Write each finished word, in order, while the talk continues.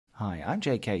Hi, I'm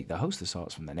JK, the host of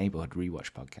sorts from the Neighborhood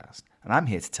Rewatch podcast, and I'm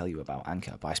here to tell you about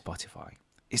Anchor by Spotify.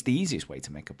 It's the easiest way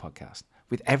to make a podcast,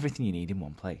 with everything you need in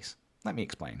one place. Let me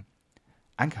explain.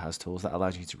 Anchor has tools that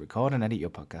allows you to record and edit your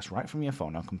podcast right from your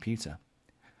phone or computer.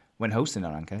 When hosting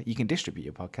on Anchor, you can distribute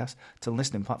your podcast to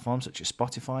listening platforms such as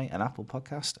Spotify and Apple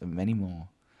Podcasts and many more.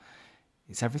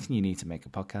 It's everything you need to make a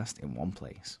podcast in one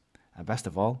place. And best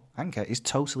of all, Anchor is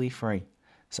totally free.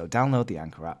 So download the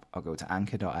Anchor app or go to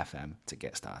anchor.fm to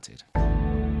get started.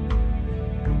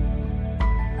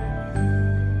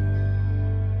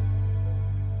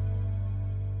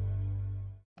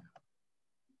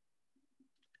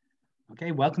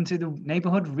 Okay, welcome to the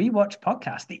Neighborhood Rewatch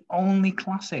podcast, the only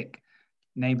classic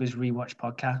Neighbors Rewatch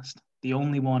podcast, the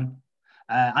only one.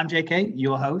 I'm JK,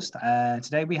 your host.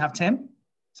 Today we have Tim.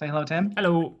 Say hello, Tim.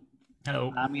 Hello.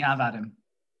 Hello. And we have Adam.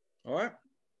 All right.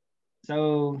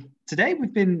 So today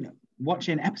we've been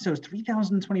watching episodes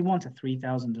 3021 to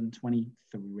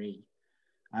 3023.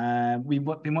 We've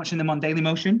been watching them on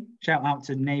Dailymotion. Shout out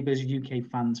to Neighbours UK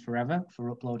fans forever for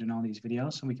uploading all these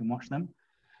videos so we can watch them.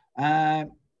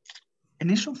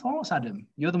 Initial thoughts, Adam.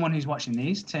 You're the one who's watching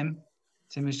these. Tim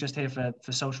is just here for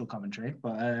social commentary.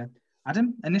 But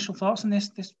Adam, initial thoughts on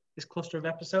this cluster of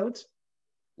episodes?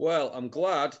 Well, I'm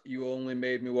glad you only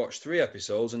made me watch 3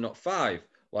 episodes and not 5,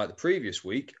 like the previous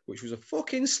week, which was a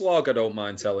fucking slog, I don't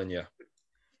mind telling you.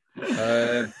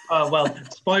 Oh, well,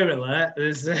 spoiler alert.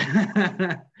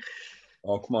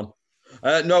 Oh, come on.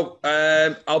 No,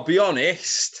 I'll be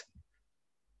honest.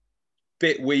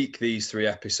 Bit weak, these 3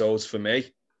 episodes for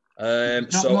me.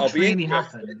 Not so much I'll be really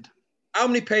happened. How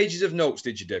many pages of notes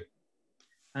did you do?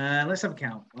 Let's have a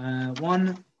count.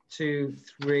 1, 2,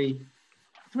 3,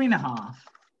 3.5.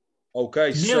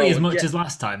 Okay, nearly as much as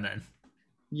last time then.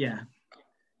 Yeah.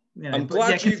 I'm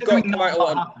glad you've got quite a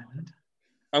lot.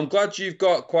 I'm glad you've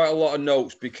got quite a lot of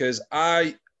notes because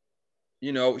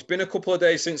it's been a couple of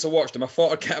days since I watched them. I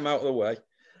thought I'd get them out of the way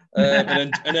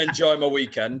and enjoy my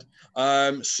weekend.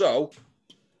 So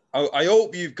I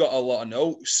hope you've got a lot of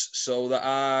notes so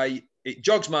that it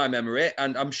jogs my memory.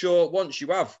 And I'm sure once you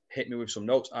have hit me with some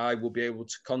notes, I will be able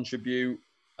to contribute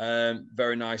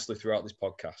very nicely throughout this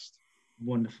podcast.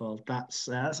 Wonderful. That's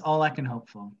all I can hope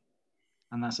for.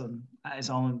 And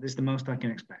it's the most I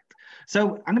can expect.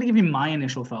 So I'm going to give you my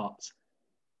initial thoughts.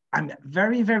 I'm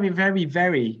very, very, very,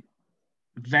 very,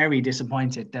 very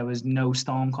disappointed there was no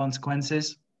storm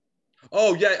consequences.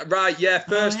 Oh, yeah, right, yeah.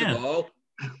 First of all,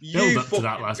 you up to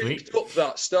that last week. Up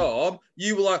that storm.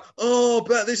 You were like, oh,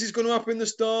 bet this is going to happen in the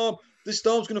storm. This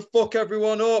storm's going to fuck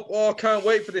everyone up. Oh, I can't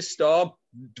wait for this storm.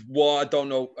 Well, I don't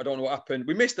know what happened.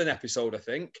 We missed an episode, I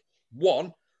think.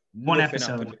 One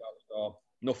episode. Happened about the storm.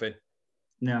 Nothing.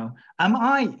 No. Am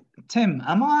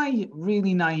I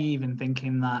really naive in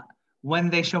thinking that when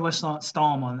they show a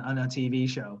storm on a TV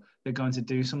show, they're going to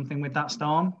do something with that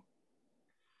storm?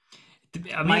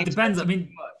 I mean, it depends. I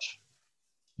mean,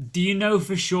 do you know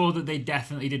for sure that they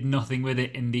definitely did nothing with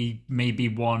it in the maybe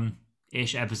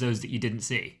 1-ish episodes that you didn't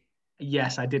see?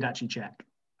 Yes, I did actually check.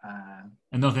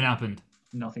 And nothing happened?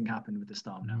 Nothing happened with the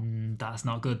storm, no. That's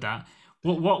not good, that.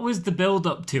 What was the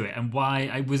build-up to it, and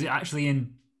why? Was it actually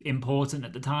important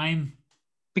at the time?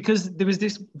 Because there was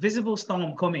this visible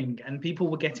storm coming, and people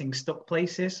were getting stuck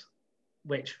places,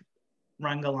 which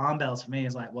rang alarm bells for me.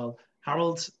 It's like, well,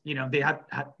 Harold's, you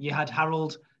had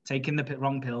Harold taking the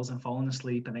wrong pills and falling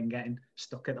asleep and then getting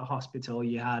stuck at the hospital.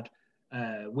 You had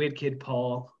weird kid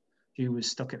Paul, who was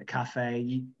stuck at the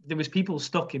cafe. There was people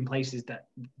stuck in places that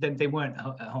they weren't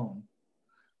at home.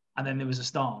 And then there was a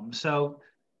storm. So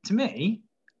to me,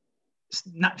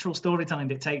 natural storytelling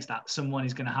dictates that someone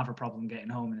is going to have a problem getting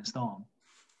home in a storm.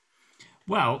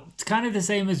 Well, it's kind of the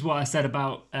same as what I said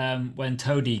about when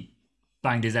Toady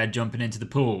banged his head jumping into the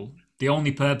pool. The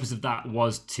only purpose of that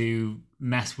was to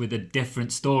mess with a different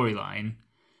storyline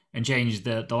and change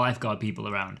the lifeguard people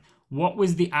around. What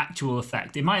was the actual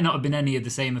effect? It might not have been any of the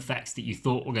same effects that you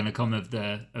thought were going to come of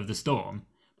the storm,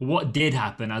 but what did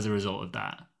happen as a result of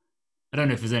that? I don't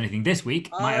know if there's anything this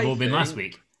week. Might have all been last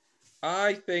week.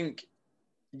 I think,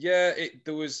 yeah,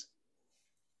 there was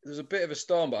a bit of a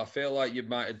storm, but I feel like you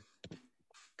might have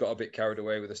got a bit carried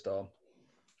away with the storm.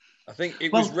 I think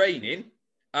it was raining,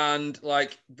 and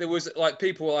there was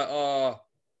people were like, "Oh,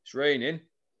 it's raining."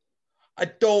 I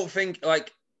don't think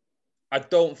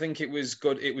it was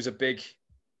good. It was a big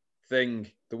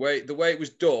thing. The way it was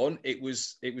done, it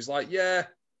was like, yeah,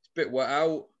 it's a bit wet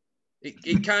out.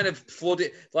 It kind of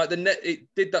flooded, it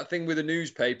did that thing with the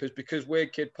newspapers because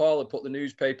Weird Kid Paul had put the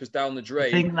newspapers down the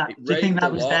drain. Do you think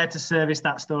that was there to service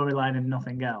that storyline and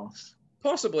nothing else?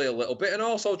 Possibly a little bit, and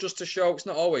also just to show it's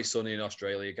not always sunny in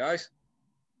Australia, guys.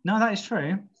 No, that is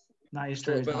true. That is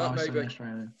true. But that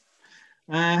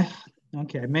maybe.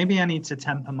 Okay, maybe I need to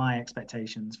temper my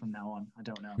expectations from now on. I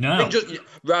don't know. No.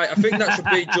 I think that should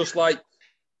be just like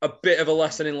a bit of a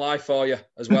lesson in life for you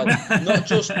as well. Not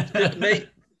just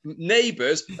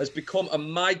Neighbours has become a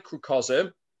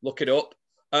microcosm, look it up,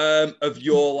 of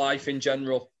your life in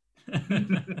general.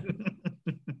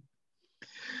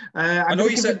 I know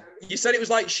you said it was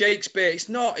like Shakespeare. It's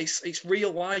not. It's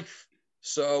real life.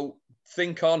 So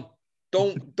think on.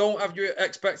 Don't have your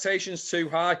expectations too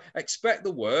high. Expect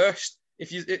the worst.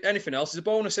 If anything else is a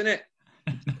bonus, isn't it?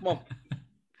 Come on.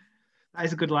 That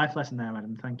is a good life lesson there,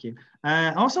 Adam. Thank you.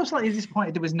 Also slightly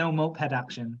disappointed there was no moped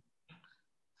action.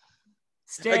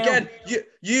 Still. Again,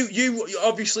 you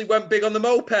obviously went big on the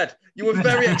moped. You were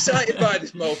very excited by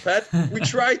this moped. We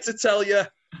tried to tell you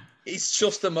it's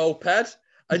just a moped,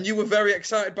 and you were very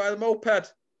excited by the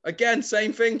moped. Again,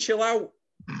 same thing. Chill out.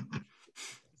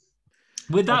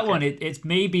 With that one, it's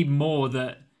maybe more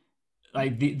that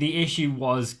like the issue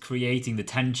was creating the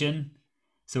tension.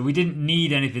 So we didn't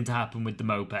need anything to happen with the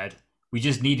moped. We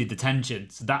just needed the tension.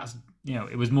 So that's,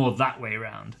 it was more that way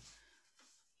around.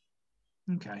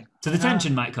 Okay. So the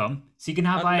tension might come. So you can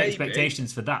have high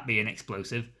expectations for that being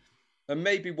explosive. And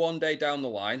maybe one day down the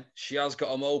line, she has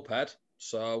got a moped.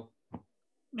 So.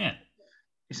 Yeah.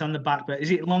 It's on the back, but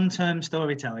is it long-term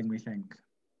storytelling, we think?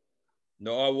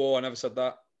 No, I never said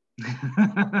that.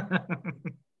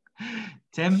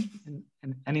 Tim,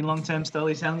 any long-term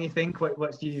storytelling you think?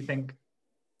 What do you think?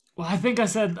 Well, I think I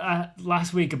said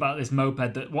last week about this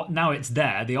moped that now it's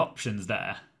there, the option's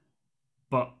there.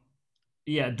 But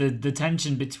yeah, the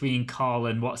tension between Carl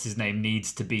and what's his name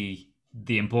needs to be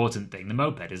the important thing. The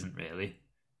moped isn't really.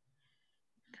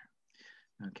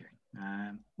 Okay.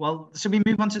 Well, should we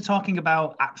move on to talking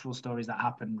about actual stories that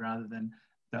happened rather than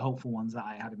the hopeful ones that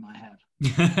I had in my head?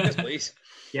 Yes, please.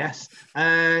 Yes.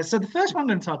 So the first one I'm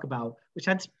going to talk about, which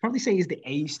I'd probably say is the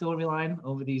A storyline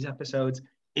over these episodes,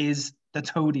 is the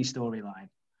Toadie storyline.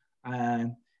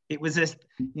 It was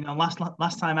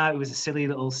last time out, it was a silly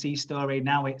little C story.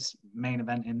 Now it's main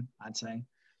eventing, I'd say.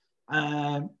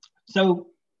 So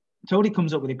Toadie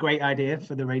comes up with a great idea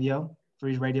for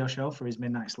his radio show, for his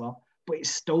midnight slot, but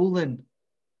it's stolen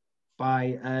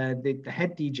by the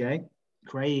head DJ,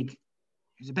 Craig,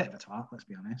 who's a bit of a twat, let's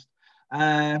be honest.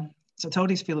 So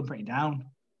Toadie's feeling pretty down.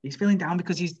 He's feeling down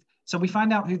because so we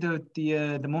find out who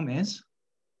the mum is.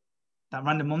 That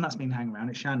random mum that's been hanging around,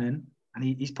 it's Shannon, and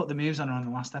he's put the moves on her on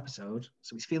the last episode,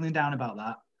 so he's feeling down about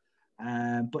that.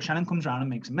 But Shannon comes around and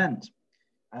makes amends.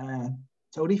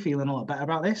 Toadie, feeling a lot better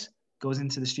about this, goes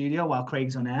into the studio while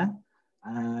Craig's on air,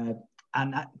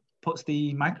 and puts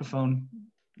the microphone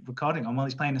recording on while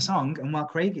he's playing a song, and while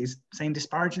Craig is saying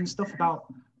disparaging stuff about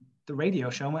the radio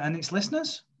show and its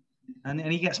listeners, and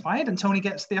he gets fired, and Tony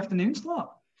gets the afternoon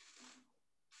slot.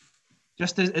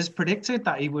 Just as predicted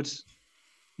that he would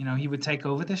take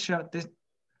over this show. This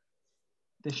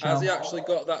show. Has he actually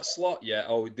got that slot yet,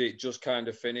 or did it just kind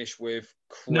of finish with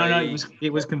Craig? No, it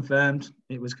was confirmed.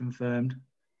 It was confirmed.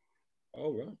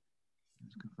 Oh, right. It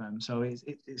was confirmed. So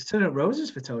it's turning up roses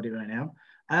for Toadie right now.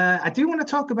 I do want to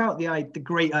talk about the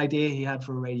great idea he had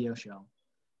for a radio show.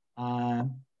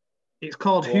 It's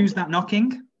called Who's That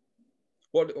Knocking?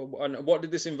 What did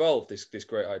this involve, this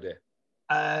great idea?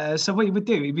 So what he would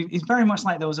do, it's very much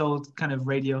like those old kind of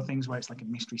radio things where it's like a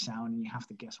mystery sound and you have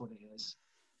to guess what it is.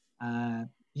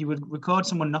 You would record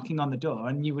someone knocking on the door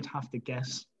and you would have to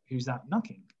guess who's that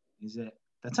knocking. Is it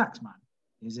the taxman?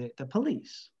 Is it the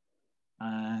police?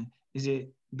 Is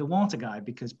it the water guy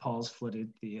because Paul's flooded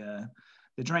the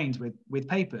drains with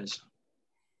papers?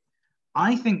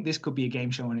 I think this could be a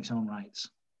game show in its own rights.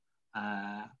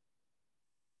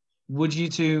 Would you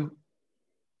two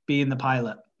be in the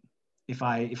pilot if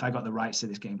I got the rights to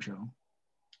this game show?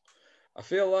 I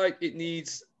feel like it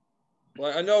needs,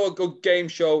 I know a good game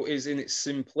show is in its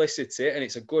simplicity and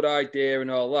it's a good idea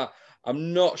and all that.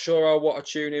 I'm not sure I want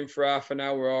to tune in for half an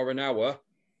hour or an hour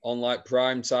on like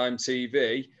primetime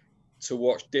TV to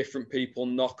watch different people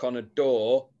knock on a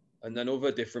door and then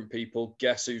other different people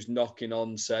guess who's knocking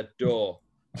on said door.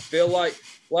 I feel like,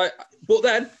 but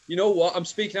then, you know what? I'm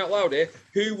speaking out loud here.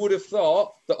 Who would have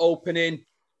thought that opening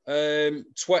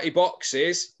 20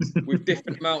 boxes with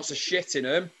different amounts of shit in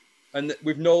them and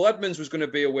with Noel Edmonds was going to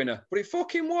be a winner? But it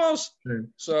fucking was. True.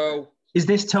 So is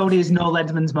this Toadie's Noel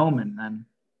Edmonds moment then?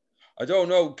 I don't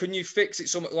know. Can you fix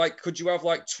it? Could you have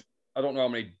I don't know how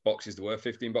many boxes there were,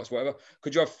 15 boxes, whatever.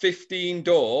 Could you have 15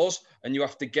 doors and you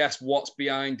have to guess what's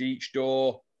behind each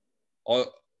door? Or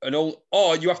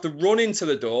you have to run into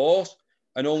the doors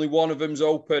and only one of them's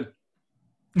open.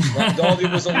 All the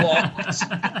others are locked.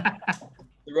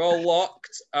 They're all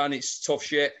locked, and it's tough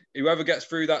shit. Whoever gets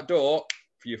through that door,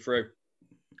 you're through.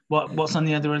 What's on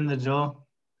the other end of the door?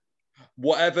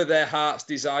 Whatever their heart's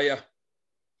desire.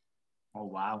 Oh,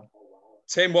 wow.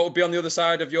 Tim, what would be on the other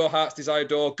side of your heart's desire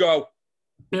door? Go.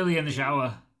 Billy in the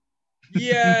shower.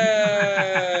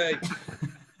 Yay!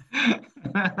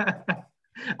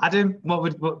 Adam,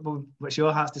 what's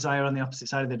your heart's desire on the opposite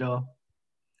side of the door?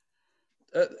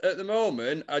 At the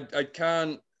moment, I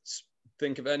can't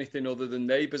think of anything other than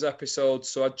Neighbours episodes.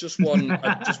 So I just want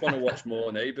to watch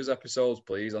more Neighbours episodes,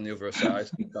 please, on the other side.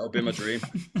 That would be my dream.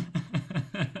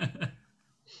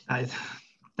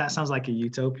 That sounds like a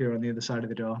utopia on the other side of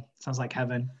the door. Sounds like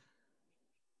heaven.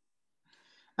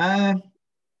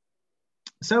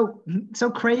 So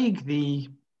Craig, the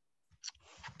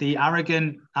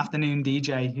arrogant afternoon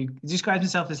DJ who describes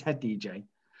himself as head DJ.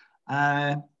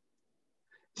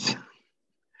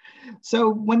 So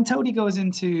when Toadie goes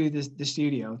into the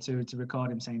studio to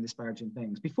record him saying disparaging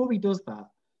things, before he does that,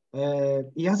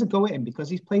 he has a go at him because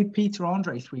he's played Peter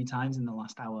Andre 3 times in the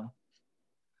last hour.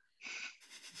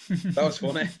 That was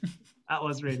funny. That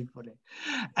was really funny.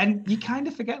 And you kind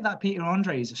of forget that Peter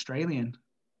Andre is Australian.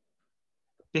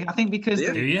 I think because...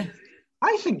 Do you?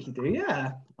 I think you do,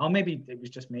 yeah. Or maybe it was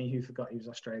just me who forgot he was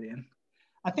Australian.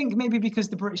 I think maybe because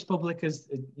the British public has,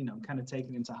 kind of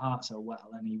taken him to heart so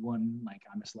well, and he won, like,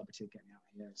 I'm a Celebrity, Get Me Out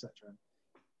of Here, etc.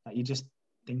 That you just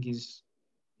think he's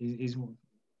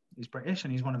British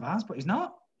and he's one of ours, but he's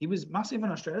not. He was massive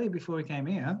in Australia before he came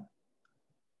here.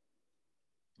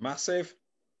 Massive?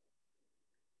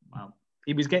 Well,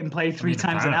 he was getting played 3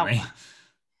 times an hour.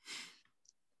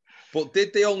 But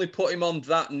did they only put him on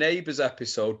that Neighbours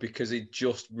episode because he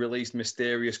just released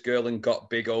Mysterious Girl and got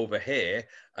big over here?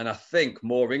 And I think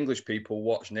more English people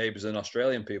watch Neighbours than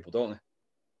Australian people, don't they?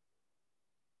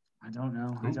 I don't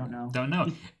know. Don't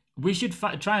know. We should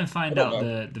try and find out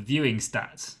the viewing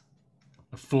stats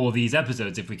for these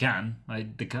episodes if we can.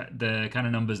 Like the kind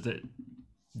of numbers that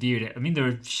viewed it. I mean, there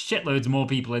are shitloads more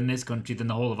people in this country than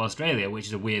the whole of Australia, which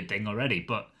is a weird thing already.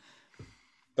 But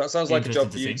that sounds like a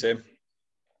job for you, Tim.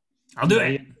 I'll do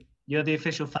it. You're the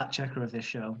official fact checker of this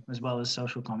show, as well as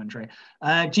social commentary.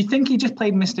 Do you think he just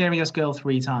played Mysterious Girl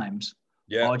 3 times?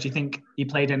 Yeah. Or do you think he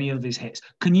played any of his hits?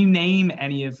 Can you name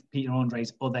any of Peter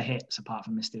Andre's other hits apart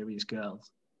from Mysterious Girl?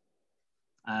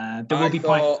 There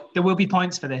will be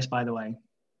points for this, by the way.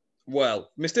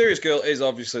 Well, Mysterious Girl is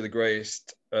obviously the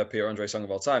greatest Peter Andre song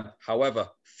of all time. However,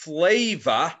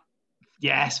 Flavour.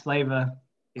 Yes, Flavour.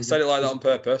 I said it like that on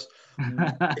purpose.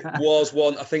 It was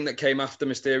one, I think, that came after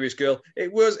Mysterious Girl.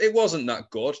 It wasn't that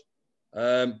good,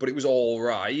 but it was all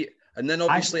right. And then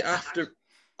obviously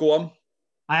go on.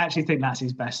 I actually think that's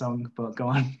his best song, but go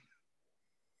on.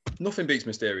 Nothing beats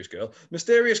Mysterious Girl.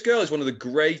 Mysterious Girl is one of the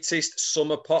greatest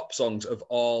summer pop songs of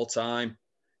all time.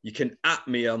 You can at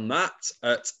me on that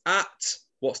at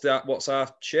what's our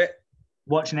shit?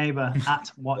 Watch Neighbour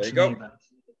at Watch there you Neighbour.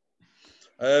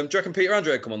 Do you reckon Peter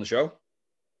Andre would come on the show?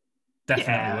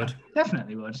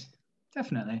 Definitely would.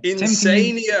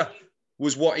 Insania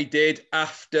was what he did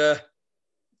after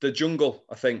The Jungle,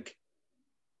 I think.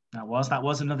 That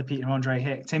was another Peter Andre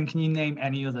hit. Tim, can you name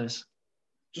any others?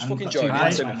 Just fucking join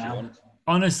in, Tim, if you want.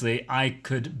 Honestly, I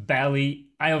could barely...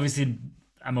 I obviously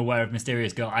am aware of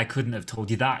Mysterious Girl. I couldn't have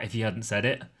told you that if you hadn't said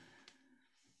it.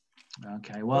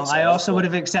 Okay, well, I also would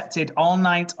have accepted All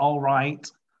Night, All Right,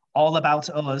 All About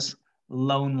Us,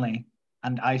 Lonely,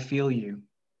 and I Feel You.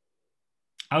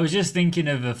 I was just thinking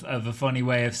of a funny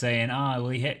way of saying, well,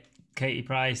 he hit Katie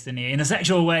Price, didn't he? In a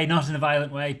sexual way, not in a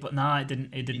violent way, but no, it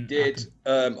didn't. He did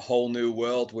Whole New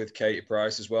World with Katie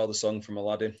Price as well, the song from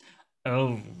Aladdin.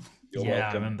 Oh, You're yeah, welcome.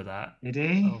 I remember that. Did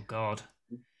he? Oh, God.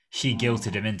 She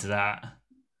guilted him into that.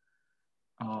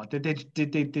 Oh, did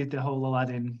the whole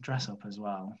Aladdin dress up as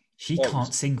well? She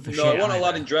can't sing for shit. No, it wasn't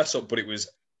Aladdin dress up, but it was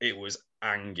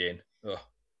hanging. Ugh.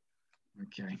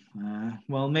 Okay.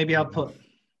 Well, maybe I'll put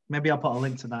a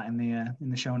link to that in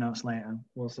the show notes later.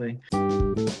 We'll see.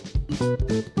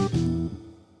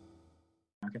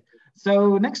 Okay.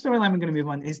 So next storyline we're going to move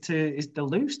on is the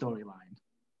Lou storyline.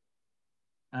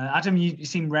 Adam, you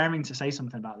seem raring to say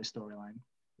something about this storyline.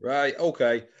 Right.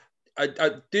 Okay.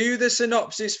 I do the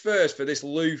synopsis first for this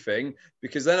Lou thing,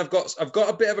 because then I've got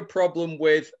a bit of a problem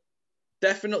with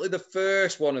definitely the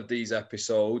first one of these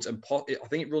episodes, and I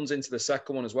think it runs into the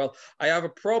second one as well. I have a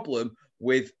problem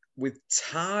with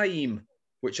time,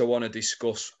 which I want to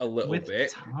discuss a little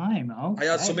bit. Time, okay.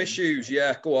 I had some issues.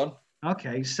 Yeah, go on.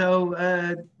 Okay, so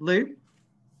Lou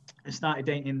started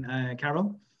dating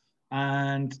Carol,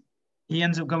 and he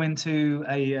ends up going to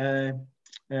an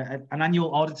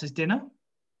annual auditors dinner,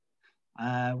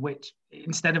 which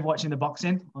instead of watching the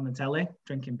boxing on the telly,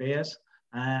 drinking beers,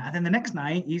 And then the next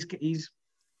night, he's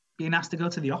being asked to go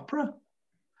to the opera.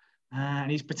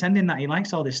 And he's pretending that he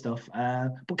likes all this stuff.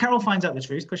 But Carol finds out the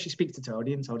truth because she speaks to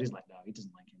Toadie, and Toadie's like, no, he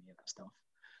doesn't like any of that stuff.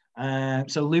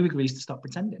 So Lou agrees to stop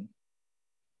pretending.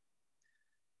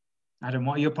 Adam,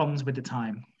 what are your problems with the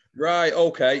time? Right,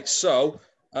 okay. So,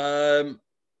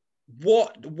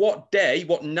 what day,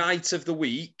 what night of the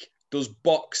week does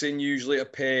boxing usually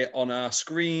appear on our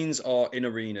screens or in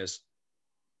arenas?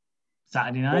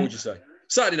 Saturday night. What would you say?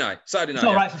 Saturday night. It's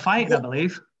all right for fighting, I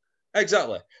believe.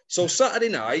 Exactly. So Saturday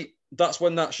night, that's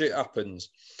when that shit happens.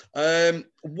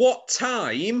 What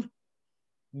time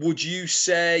would you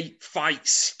say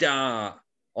fights start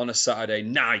on a Saturday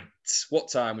night?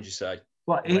 What time would you say?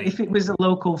 What if it was a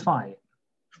local fight?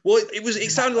 Well,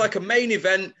 it sounded like a main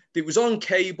event. It was on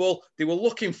cable. They were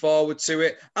looking forward to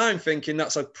it. I'm thinking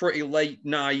that's a pretty late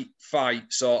night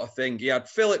fight sort of thing. He had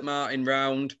Philip Martin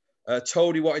round.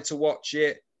 Toadie wanted to watch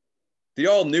it. They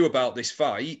all knew about this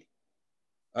fight.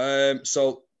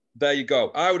 So there you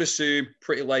go. I would assume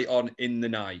pretty late on in the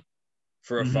night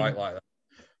for a fight like that.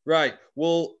 Right.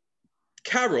 Well,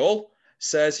 Carol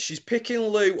says she's picking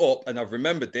Lou up, and I've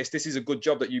remembered this. This is a good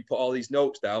job that you put all these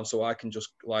notes down so I can just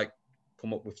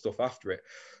come up with stuff after it.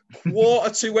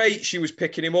 7:45, she was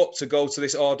picking him up to go to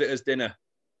this auditor's dinner.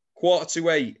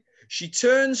 7:45. She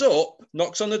turns up,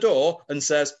 knocks on the door, and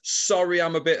says, sorry,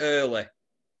 I'm a bit early.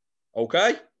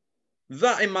 Okay?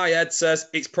 That in my head says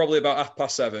it's probably about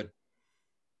 7:30.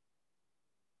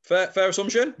 Fair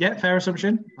assumption? Yeah, fair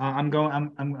assumption.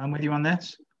 I'm with you on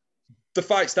this. The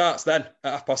fight starts then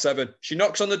at 7:30. She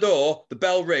knocks on the door, the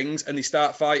bell rings, and they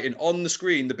start fighting on the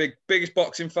screen. The biggest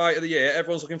boxing fight of the year.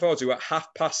 Everyone's looking forward to at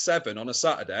 7:30 on a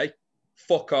Saturday.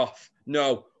 Fuck off.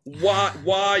 No.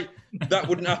 Why? That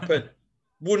wouldn't happen.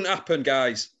 Wouldn't happen,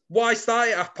 guys. Why start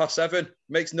at 7:30?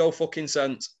 Makes no fucking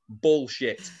sense.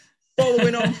 Bullshit.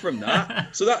 Following on from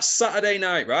that, so that's Saturday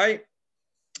night, right?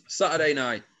 Saturday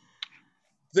night.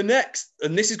 The next,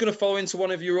 and this is going to follow into one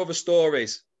of your other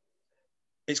stories.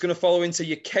 It's going to follow into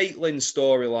your Caitlin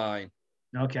storyline.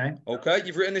 Okay. Okay,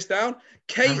 you've written this down?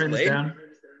 Caitlin,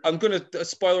 I'm going to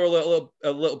spoiler a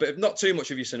little bit, not too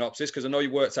much of your synopsis, because I know you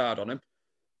worked hard on him.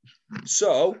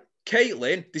 So,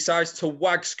 Caitlin decides to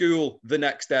wag school the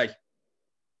next day.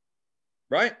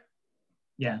 Right?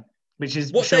 Yeah. Which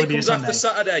is what day comes after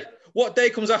Saturday? What day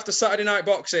comes after Saturday night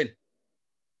boxing?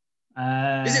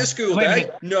 Is it a school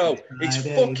day? No, it's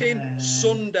fucking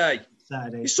Sunday.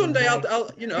 Saturday. It's Sunday.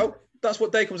 I'll that's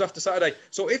what day comes after Saturday.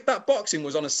 So if that boxing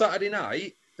was on a Saturday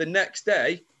night, the next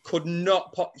day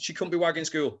she couldn't be wagging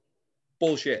school.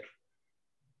 Bullshit.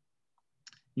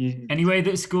 Anyway,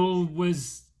 that school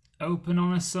was open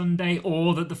on a Sunday,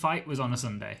 or that the fight was on a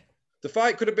Sunday. The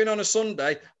fight could have been on a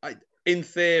Sunday. In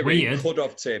theory, could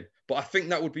have, Tim. But I think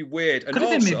that would be weird. And could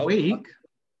have been midweek.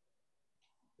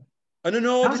 And an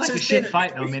auditor's sounds like a shit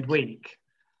fight though midweek.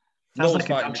 Sounds like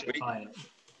a shit fight.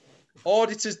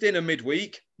 Auditor's dinner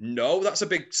midweek. No, that's a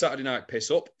big Saturday night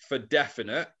piss up for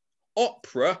definite.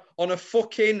 Opera on a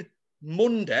fucking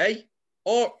Monday.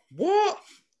 Or what?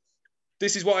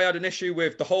 This is what I had an issue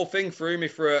with. The whole thing threw me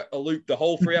for a loop, the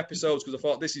whole 3 episodes, because I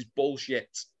thought this is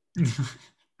bullshit.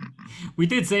 We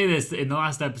did say this in the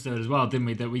last episode as well, didn't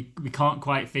we? That we can't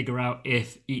quite figure out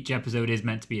if each episode is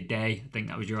meant to be a day. I think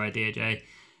that was your idea, Jay.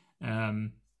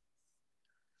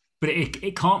 But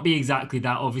it can't be exactly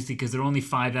that, obviously, because there are only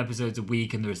 5 episodes a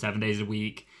week and there are 7 days a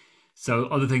week. So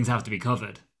other things have to be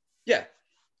covered. Yeah.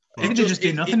 Maybe they just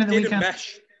do nothing in the weekend.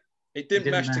 It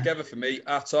didn't mesh together for me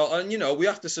at all. And, we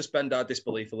have to suspend our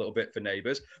disbelief a little bit for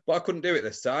Neighbours, but I couldn't do it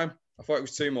this time. I thought it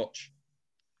was too much.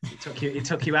 It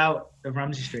took you out of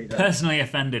Ramsey Street. Though. Personally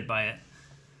offended by it.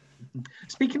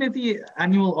 Speaking of the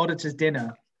annual auditor's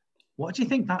dinner, what do you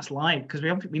think that's like? Because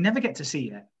we never get to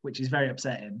see it, which is very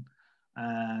upsetting.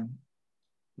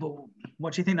 But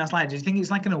what do you think that's like? Do you think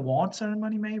it's like an award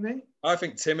ceremony, maybe? I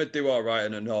think Tim would do all right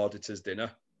in an auditor's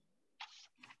dinner.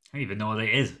 I don't even know what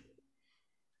it is.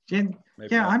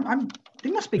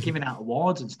 They must be giving out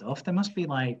awards and stuff. There must be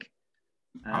like...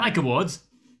 I like awards.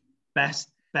 Best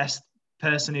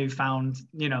person who found,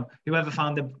 whoever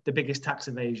found the biggest tax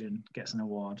evasion gets an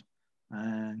award.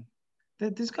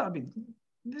 There's got to be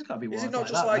awards. Is it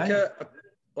not like just that,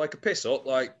 like a piss up,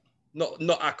 like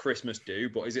not at Christmas do,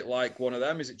 but is it like one of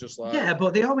them? Is it just like... Yeah,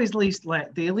 but they always at least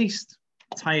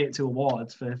tie it to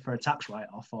awards for a tax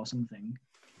write-off or something.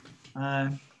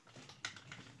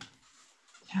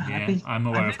 I'm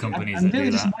aware of companies I'm that really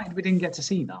do that. disappointed we didn't get to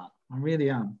see that. I really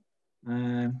am.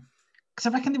 Because I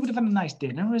reckon they would have had a nice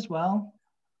dinner as well.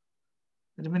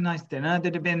 There'd have been a nice dinner.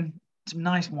 There'd have been some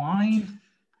nice wine.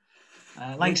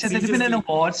 Like I said, there'd have been an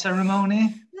award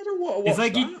ceremony. It's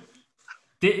like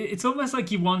It's almost like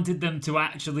you wanted them to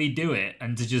actually do it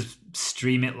and to just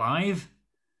stream it live.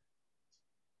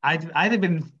 I'd have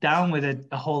been down with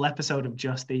a whole episode of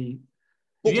just the.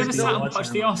 Have you ever sat and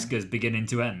watched the Oscars beginning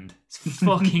to end? It's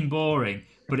fucking boring,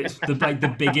 but it's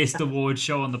the biggest award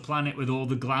show on the planet with all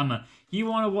the glamour. You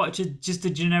want to watch just a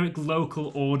generic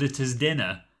local auditor's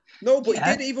dinner? No, but he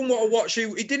didn't even want to watch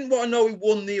who. He didn't want to know who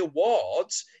won the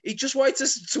awards. He just wanted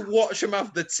to watch him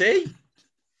have the tea.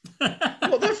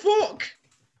 What the fuck?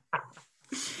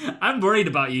 I'm worried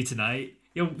about you tonight.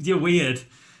 You're weird.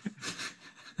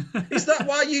 Is that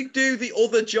why you do the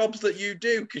other jobs that you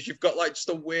do? Because you've got like just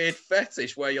a weird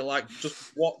fetish where you're like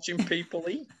just watching people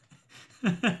eat?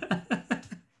 It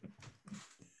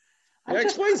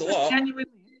explains a lot.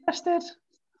 Genuinely interested.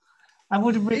 I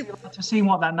would have really liked to have seen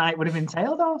what that night would have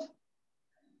entailed of.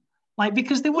 Like,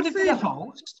 because there would have been a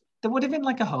host. There would have been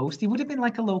like a host. He would have been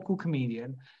like a local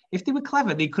comedian. If they were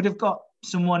clever, they could have got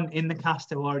someone in the cast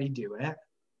to already do it.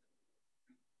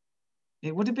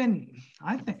 It would have been,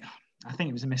 I think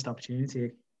it was a missed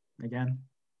opportunity again.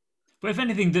 But if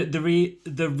anything,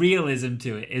 the realism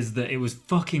to it is that it was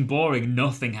fucking boring.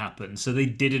 Nothing happened, so they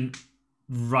didn't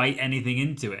write anything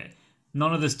into it.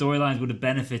 None of the storylines would have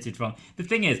benefited from. The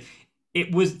thing is,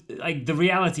 it was like the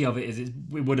reality of it is it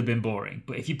would have been boring.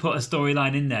 But if you put a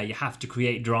storyline in there, you have to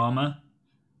create drama,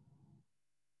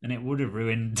 and it would have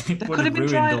ruined. It would have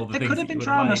ruined all the things. There could have been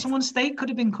drama. Someone's steak could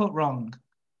have been cut wrong.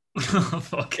 Oh,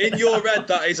 fuck. In your head,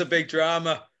 that is a big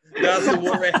drama. That's the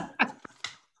worry.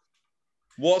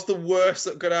 What's the worst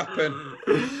that could happen?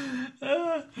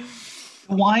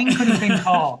 Wine could have been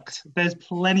corked. There's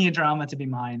plenty of drama to be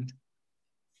mined.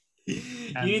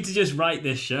 You need to just write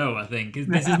this show, I think.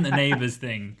 This isn't a Neighbours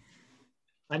thing.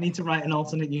 I need to write an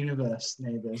alternate universe,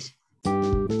 Neighbours.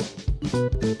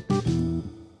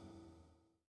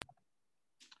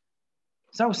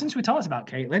 So, since we talked about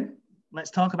Caitlin, let's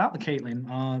talk about the Caitlin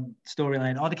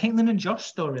storyline, or the Caitlin and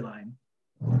Josh storyline,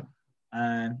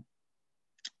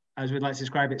 as we'd like to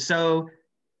describe it. So,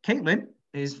 Caitlin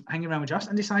is hanging around with Josh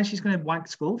and decides she's going to wank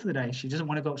school for the day. She doesn't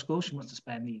want to go to school. She wants to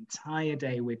spend the entire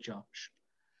day with Josh.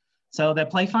 So they're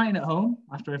play fighting at home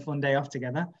after a fun day off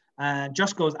together.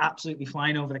 Josh goes absolutely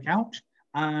flying over the couch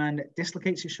and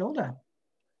dislocates his shoulder.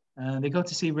 They go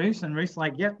to see Ruth, and Ruth's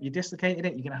like, yep, you dislocated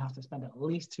it. You're going to have to spend at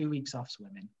least 2 weeks off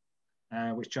swimming,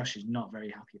 which Josh is not very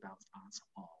happy about at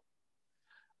all.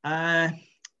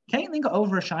 Caitlin got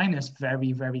over her shyness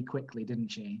very, very quickly, didn't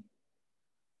she?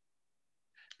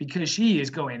 Because she is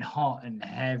going hot and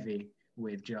heavy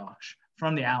with Josh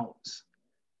from the outs.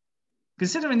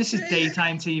 Considering this is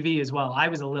daytime TV as well, I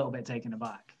was a little bit taken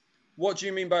aback. What do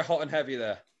you mean by hot and heavy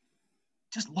there?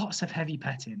 Just lots of heavy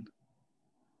petting.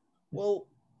 Well,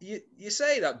 you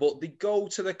say that, but they go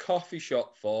to the coffee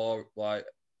shop for like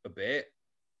a bit,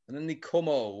 and then they come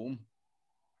home,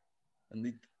 and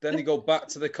then they go back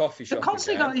to the coffee shop. They're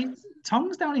constantly got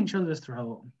tongues down each other's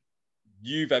throat.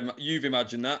 You've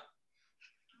imagined that.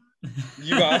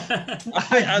 You have.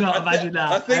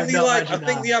 I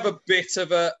think they have a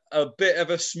bit of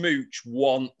a smooch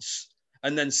once,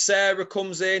 and then Sarah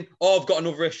comes in. Oh, I've got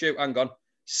another issue. Hang on.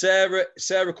 Sarah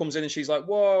comes in and she's like,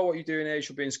 "Whoa, what are you doing here? You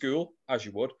should be in school," as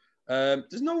you would.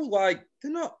 There's no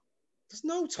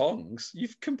tongues.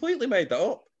 You've completely made that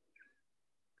up.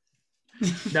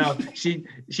 No,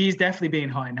 she's definitely being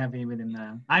hot and heavy with him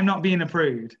now. I'm not being a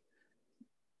prude.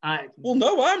 Well,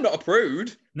 no, I'm not a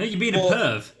prude. No, you're being a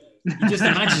perv. You're just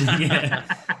imagining it.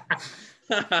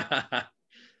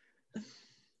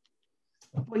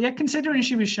 Well, yeah, considering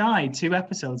she was shy 2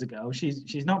 episodes ago,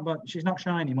 she's not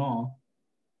shy anymore.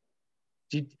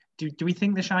 Do we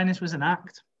think the shyness was an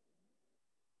act?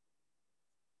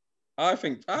 I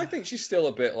think she's still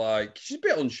a bit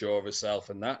unsure of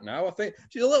herself and that now. I think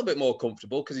she's a little bit more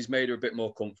comfortable because he's made her a bit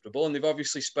more comfortable, and they've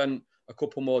obviously spent a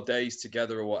couple more days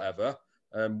together or whatever,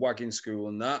 wagging school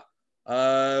and that.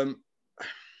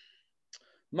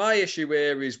 My issue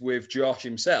here is with Josh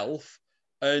himself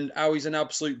and how he's an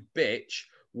absolute bitch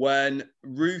when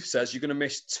Ruth says you're going to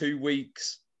miss 2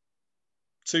 weeks.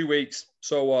 2 weeks.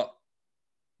 So what?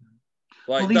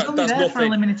 Like, well, he's only there for a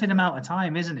limited amount of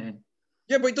time, isn't he?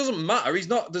 Yeah, but it doesn't matter.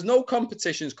 There's no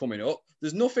competitions coming up.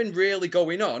 There's nothing really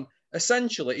going on.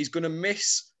 Essentially, he's going to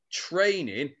miss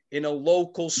training in a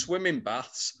local swimming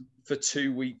baths for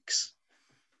 2 weeks.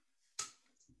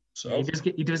 So yeah,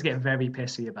 he does get very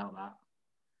pissy about that.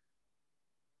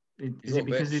 Is it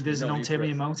because there's an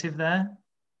ulterior motive there?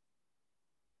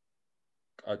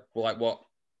 Like what?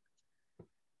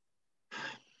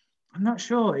 I'm not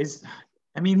sure. He's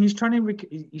trying to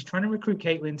recruit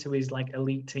Caitlin to his like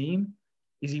elite team.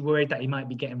 Is he worried that he might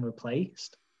be getting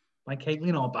replaced by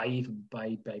Caitlin or by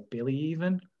Billy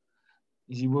even?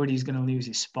 Is he worried he's going to lose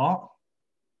his spot?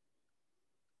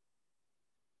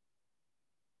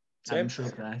 Tim?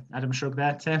 Adam Shrug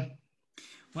there, Tim.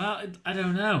 Well, I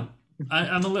don't know.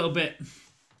 I'm a little bit.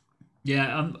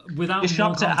 Yeah, I'm without. You're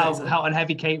shocked at context, how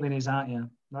unheavy Caitlyn is, aren't you?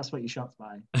 That's what you're shocked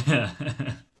by.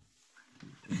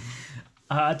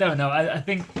 I don't know. I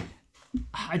think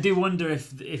I do wonder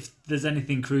if there's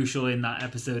anything crucial in that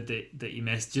episode that you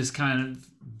missed. Just kind of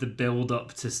the build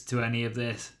up to any of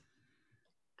this.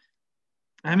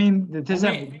 I mean, there's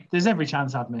every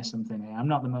chance I've missed something here. I'm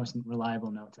not the most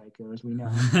reliable note taker, as we know.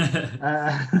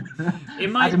 It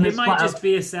might just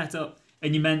be a setup,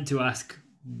 and you meant to ask,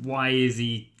 why is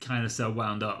he kind of so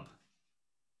wound up?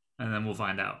 And then we'll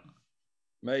find out.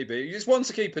 Maybe. You just want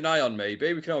to keep an eye on,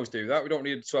 maybe. We can always do that. We don't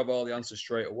need to have all the answers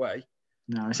straight away.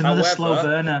 No, it's another slow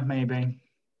burner, maybe.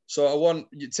 So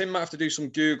Tim might have to do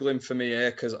some Googling for me here,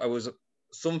 because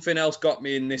something else got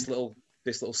me in this little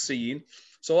scene.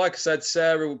 So like I said,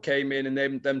 Sarah came in and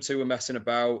them two were messing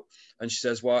about, and she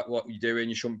says, "What are you doing?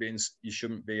 You shouldn't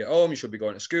be at home. You should be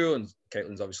going to school." And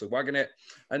Caitlin's obviously wagging it.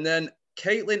 And then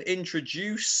Caitlin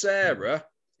introduces Sarah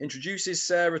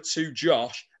to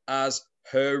Josh as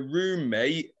her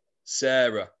roommate,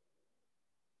 Sarah.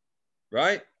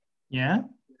 Right? Yeah.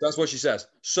 That's what she says.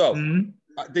 So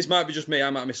this might be just me. I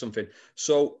might have missed something.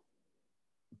 So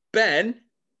Ben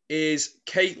is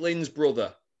Caitlin's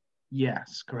brother.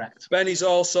 Yes, correct. Ben is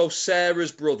also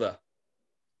Sarah's brother.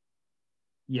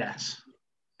 Yes.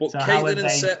 But So Caitlin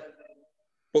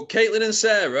and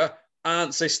Sarah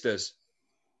aren't sisters.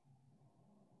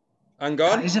 Hang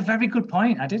on. That is a very good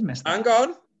point. I did miss that. Hang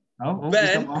on. Oh,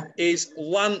 Ben is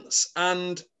Lance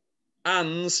and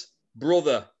Anne's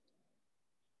brother.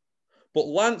 But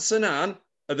Lance and Anne,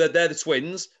 they're the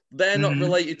twins. They're not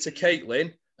related to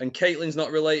Caitlin, and Caitlin's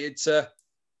not related to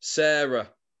Sarah.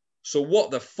 So what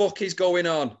the fuck is going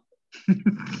on?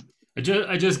 I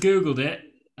just Googled it.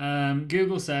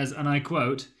 Google says, and I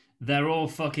quote, "They're all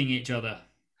fucking each other."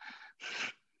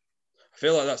 I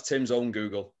feel like that's Tim's own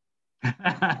Google.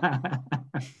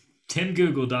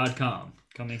 TimGoogle.com.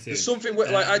 Coming soon. There's something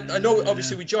like I know.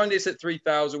 Obviously, we joined this at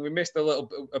 3,000. We missed a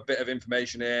bit of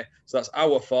information here, so that's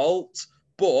our fault.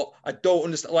 But I don't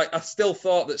understand. Like, I still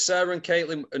thought that Sarah and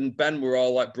Caitlin and Ben were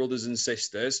all like brothers and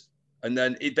sisters. And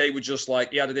then they were just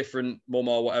like, he had a different mum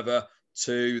or whatever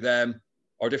to them,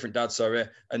 or a different dad, sorry.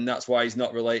 And that's why he's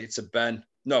not related to Ben.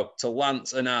 No, to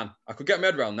Lance and Anne. I could get my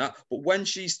head around that. But when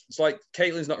it's like,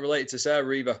 Caitlin's not related to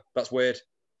Sarah either. That's weird.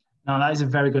 No, that is a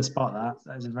very good spot.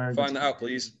 That is a very Find that out,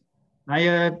 please.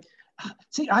 I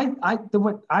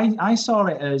saw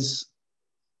it as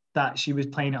that she was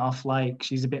playing it off like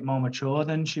she's a bit more mature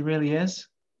than she really is.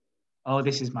 Oh,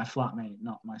 this is my flatmate,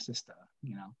 not my sister,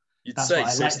 you know. You'd say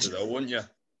sister, though, wouldn't you?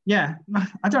 Yeah,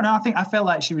 I don't know. I felt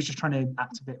like she was just trying to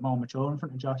act a bit more mature in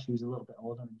front of Josh. She was a little bit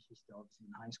older, and she's still obviously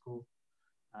in high school.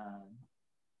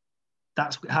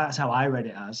 That's how I read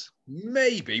it as.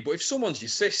 Maybe, but if someone's your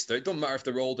sister, it doesn't matter if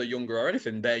they're older, younger, or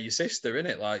anything. They're your sister,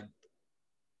 innit? Like,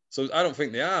 so I don't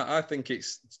think they are. I think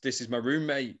this is my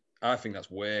roommate. I think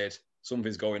that's weird.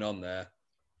 Something's going on there.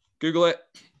 Google it.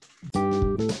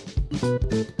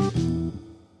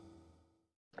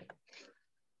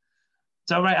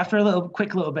 So right after a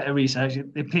quick little bit of research, it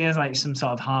appears like some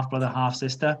sort of half brother, half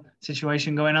sister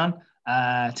situation going on.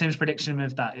 Tim's prediction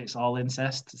of that it's all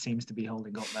incest seems to be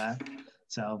holding up there.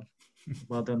 So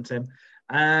well done, Tim.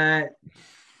 At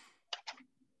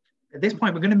this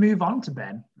point, we're going to move on to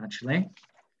Ben, actually,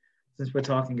 since we're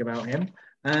talking about him.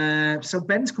 So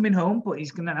Ben's coming home, but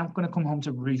he's now going to come home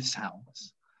to Ruth's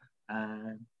house,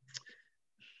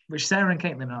 which Sarah and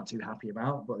Caitlin are not too happy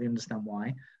about, but they understand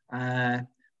why.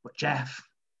 But Jeff,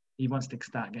 he wants to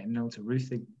start getting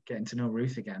to know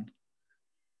Ruth again,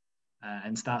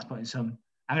 and starts putting some,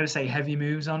 I'm going to say, heavy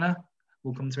moves on her.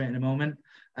 We'll come to it in a moment.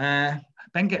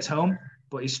 Ben gets home,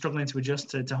 but he's struggling to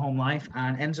adjust to home life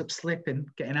and ends up slipping,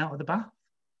 getting out of the bath.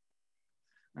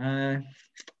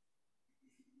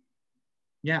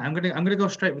 Yeah, I'm gonna go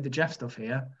straight with the Jeff stuff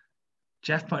here.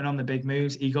 Jeff putting on the big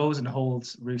moves. He goes and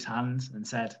holds Ruth's hands and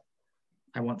said,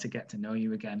 "I want to get to know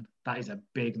you again." That is a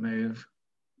big move.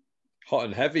 Hot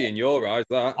and heavy in your eyes,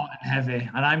 that. Hot and heavy,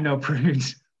 and I'm no prude.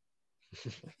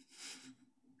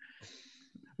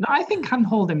 No, I think hand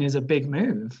holding is a big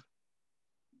move.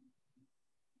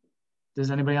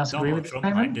 Does anybody else agree with Trump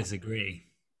that? might disagree.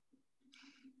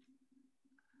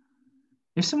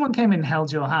 If someone came and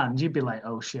held your hand, you'd be like,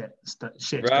 "Oh shit,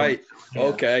 shit." Right.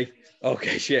 Okay,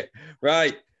 shit.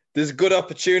 Right. There's a good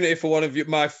opportunity for one of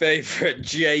my favourite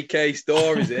JK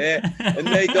stories here, and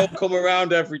they don't come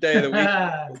around every day of the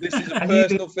week. This is a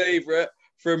personal favourite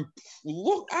from,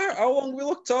 look, how long we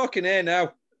talking here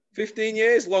now? 15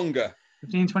 years longer.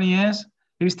 15, 20 years?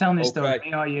 Who's telling this story? Okay.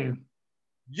 Me or you?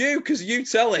 You, because you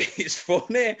tell it. It's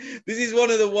funny. This is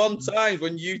one of the one times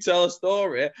when you tell a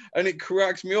story and it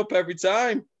cracks me up every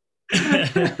time.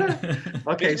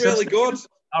 Okay, It's really good.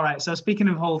 All right. So speaking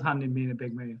of hold handing being a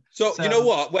big move. So you know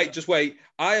what? Wait, just wait.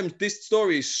 This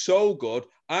story is so good.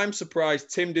 I'm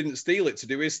surprised Tim didn't steal it to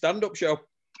do his stand-up show.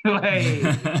 Hey.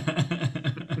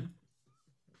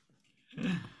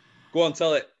 Go on,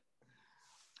 tell it.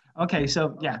 Okay,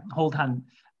 so yeah, holding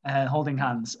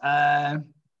hands.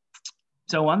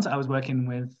 So once I was working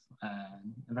with a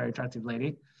very attractive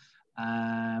lady.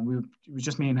 It was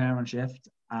just me and her on shift,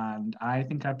 and I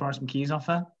think I borrowed some keys off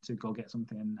her to go get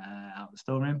something out of the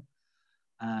storeroom.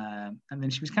 And then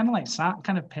she was kind of like sat,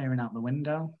 kind of peering out the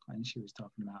window, and she was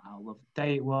talking about how lovely the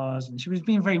day it was, and she was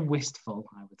being very wistful,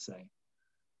 I would say.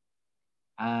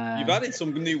 You've added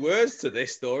some new words to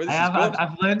this story. This is good.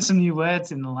 I've learned some new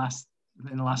words in the last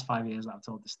 5 years that I've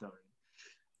told the story.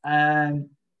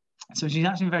 So she's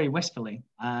actually very wistfully,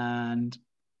 and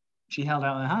she held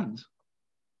out her hands.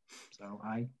 So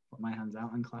I put my hands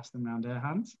out and clasped them around her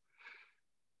hands.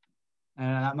 And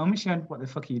at that moment, she went, "What the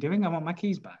fuck are you doing? I want my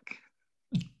keys back."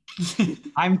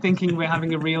 I'm thinking we're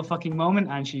having a real fucking moment,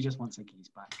 and she just wants her keys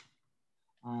back.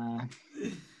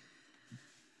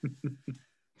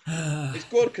 It's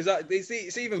good because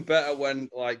it's even better when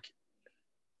like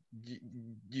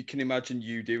you can imagine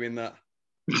you doing that.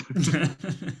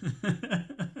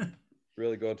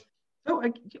 Really good. So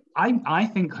I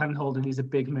think hand holding is a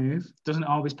big move. Doesn't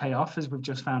always pay off, as we've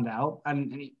just found out,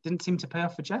 and it didn't seem to pay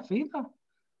off for Jeff either.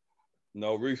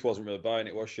 No, Ruth wasn't really buying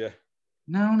it, was she?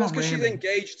 No, that's because she's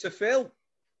engaged to Phil.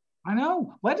 I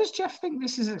know. Where does Jeff think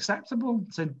this is acceptable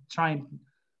to try and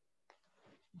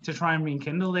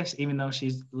rekindle this, even though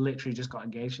she's literally just got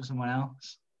engaged to someone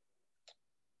else?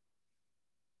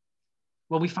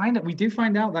 Well, we do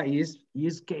find out that he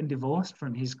is getting divorced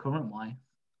from his current wife.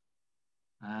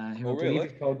 Who I believe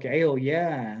is called Gail.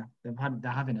 Yeah, they're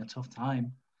having a tough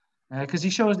time because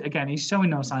he's showing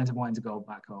no signs of wanting to go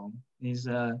back home. He's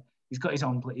got his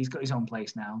own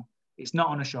place now. It's not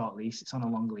on a short lease; it's on a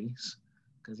long lease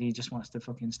because he just wants to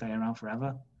fucking stay around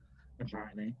forever,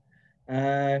 apparently.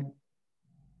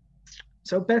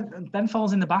 So Ben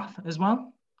falls in the bath as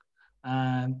well.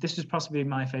 This was possibly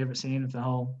my favorite scene of the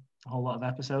whole lot of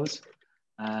episodes.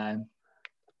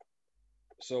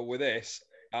 So with this,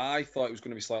 I thought it was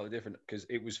going to be slightly different because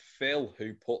it was Phil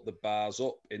who put the bars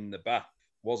up in the bath,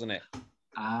 wasn't it?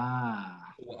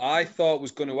 What I thought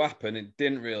was going to happen, it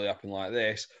didn't really happen like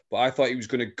this, but I thought he was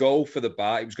going to go for the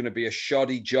bar. It was going to be a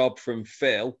shoddy job from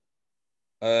Phil.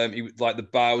 The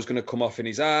bar was going to come off in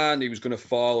his hand. He was going to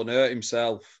fall and hurt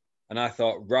himself. And I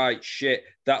thought, right, shit,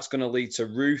 that's going to lead to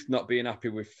Ruth not being happy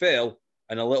with Phil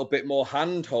and a little bit more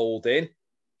hand-holding.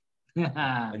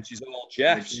 And she's all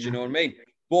Jeff's, do you know what I mean?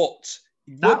 But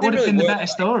that would have been the better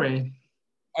story.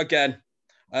 Again.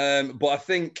 But I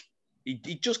think he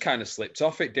just kind of slipped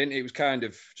off it, didn't he? It was kind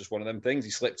of just one of them things.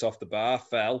 He slipped off the bar,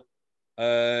 fell.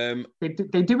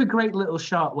 They do a great little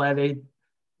shot where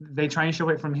they try and show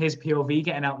it from his POV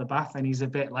getting out the bath, and he's a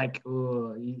bit like,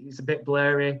 oh, he's a bit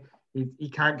blurry. He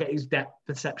can't get his depth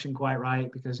perception quite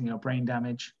right because, brain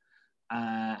damage.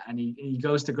 And he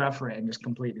goes to grab for it and just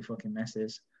completely fucking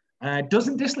misses.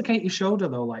 Doesn't dislocate his shoulder,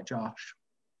 though, like Josh.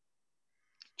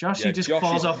 He just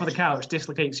falls off of the couch,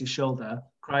 dislocates his shoulder,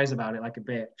 cries about it like a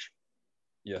bitch.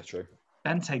 Yeah, true.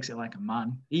 Ben takes it like a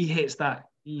man. He hits that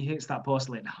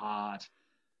porcelain hard.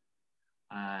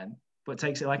 But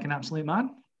takes it like an absolute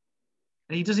man.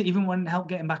 And he doesn't even want help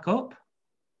getting back up.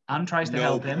 Anne tries to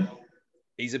help him.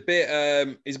 He's a bit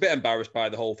embarrassed by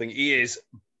the whole thing. He is,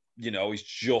 he's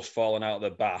just fallen out of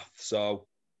the bath. So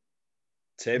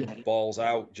Tim falls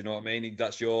out. Do you know what I mean?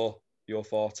 That's your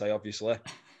forte, obviously.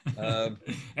 Hey,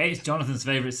 it's Jonathan's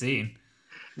favourite scene.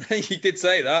 He did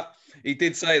say that. He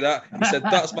said,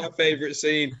 that's my favourite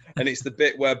scene. And it's the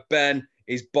bit where Ben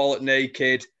is bollock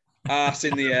naked, ass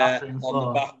in the air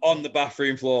on the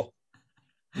bathroom floor.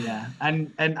 Yeah.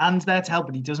 And Anne's there to help,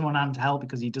 but he doesn't want Anne to help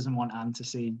because he doesn't want Anne to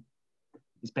see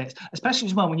his bits. Especially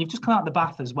as well, when you've just come out of the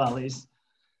bath as well,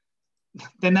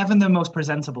 they're never the most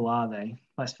presentable, are they?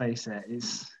 Let's face it.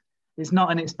 It's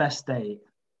not in its best state.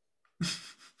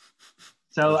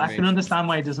 So I can understand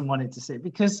why he doesn't want it to see,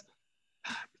 because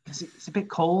it's a bit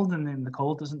cold, and then the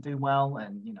cold doesn't do well,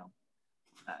 and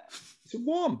it's a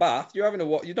warm bath.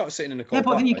 You're not sitting in a cold bath.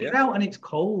 Yeah, but then you get out and it's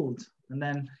cold, and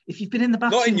then if you've been in the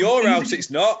bath, not in your house, it's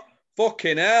not.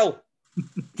 Fucking hell.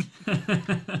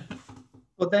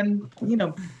 But then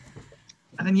and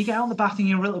then you get out of the bath and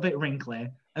you're a little bit wrinkly,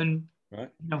 and I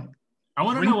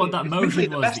want to know what that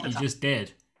motion was that you just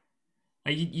did.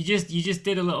 You just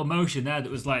did a little motion there that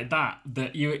was like that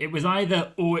it was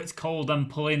either, oh, it's cold, I'm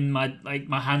pulling my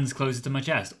hands closer to my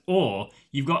chest, or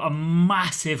you've got a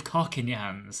massive cock in your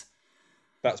hands.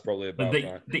 That's probably about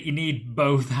right. That you need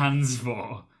both hands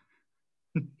for.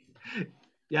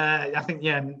 Yeah, I think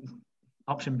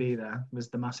option B there was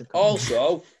the massive cock.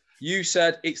 Also, you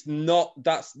said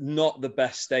that's not the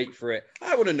best state for it.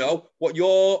 I want to know what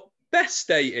your best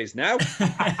state is now.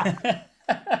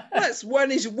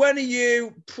 When are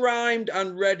you primed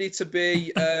and ready to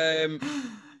be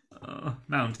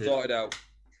mounted? Sorted out.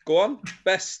 Go on.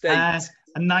 Best state.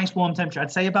 A nice warm temperature.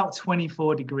 I'd say about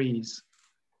 24 degrees.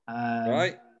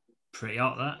 Right. Pretty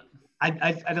hot, that.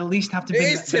 I'd at least have to be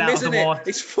It is, Tim, out isn't of the water. it?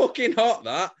 It's fucking hot,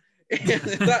 that.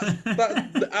 that's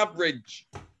the average.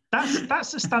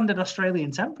 That's the standard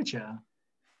Australian temperature.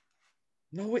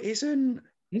 No, it isn't.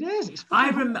 It is.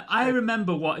 I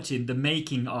remember watching the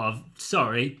making of,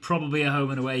 probably a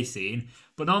home and away scene,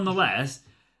 but nonetheless,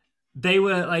 they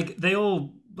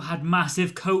all had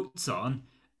massive coats on,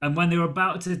 and when they were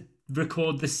about to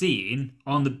record the scene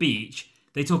on the beach,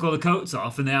 they took all the coats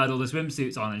off and they had all the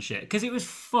swimsuits on and shit, because it was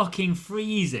fucking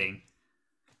freezing.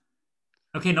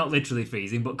 Okay, not literally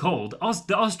freezing, but cold.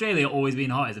 Australia always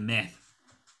being hot is a myth.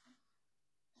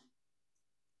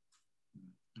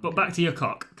 But back to your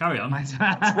cock. Carry on.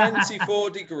 24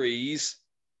 degrees.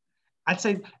 I'd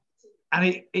say,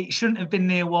 and it shouldn't have been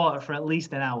near water for at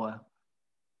least an hour.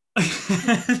 What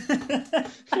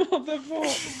the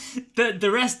fuck?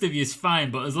 The rest of you's fine,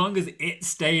 but as long as it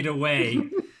stayed away.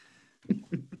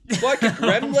 It's like a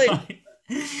gremlin.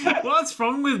 What's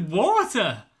wrong with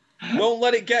water? Don't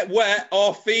let it get wet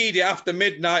or feed it after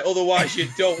midnight, otherwise you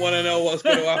don't want to know what's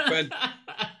going to happen.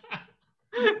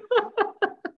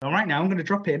 All right, now I'm going to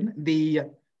drop in the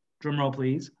drum roll,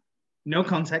 please. No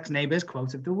context neighbours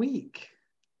quote of the week.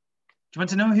 Do you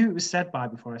want to know who it was said by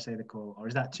before I say the quote, or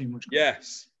is that too much?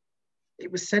 Yes.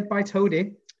 It was said by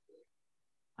Toadie,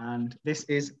 and this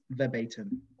is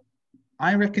verbatim.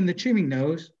 I reckon the chewing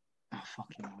nose. Oh,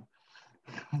 fucking hell.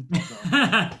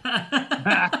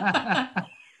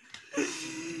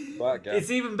 It's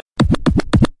even.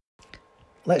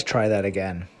 Let's try that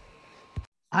again.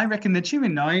 I reckon the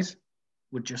chewing noise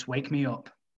would just wake me up.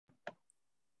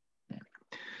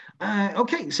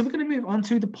 Okay, so we're going to move on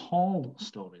to the Paul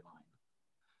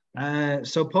storyline.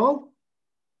 So Paul,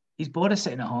 he's bored of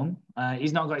sitting at home.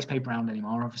 He's not got his paper round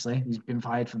anymore, obviously. He's been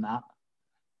fired from that.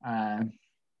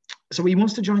 So he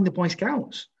wants to join the Boy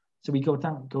Scouts. So he goes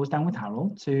down with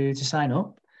Harold to sign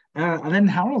up. And then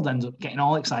Harold ends up getting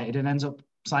all excited and ends up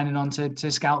signing on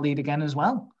to Scout Lead again as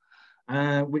well,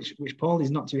 which Paul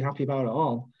is not too happy about at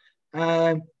all.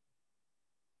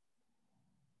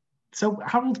 So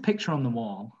Harold's picture on the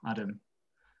wall, Adam,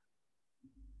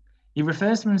 he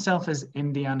refers to himself as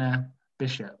Indiana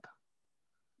Bishop.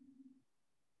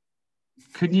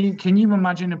 Can you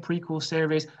imagine a prequel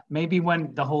series, maybe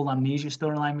when the whole amnesia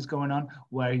storyline was going on,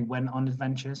 where he went on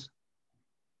adventures?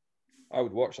 I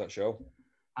would watch that show.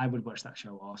 I would watch that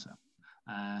show also.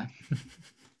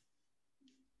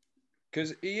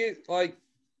 Because he is like,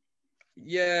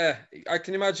 yeah, I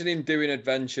can imagine him doing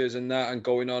adventures and that and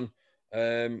going on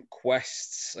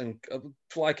quests and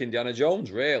like Indiana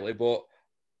Jones, really, but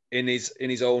in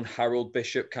his own Harold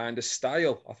Bishop kind of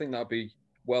style. I think that'd be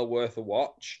well worth a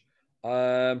watch.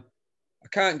 I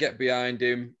can't get behind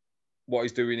him, what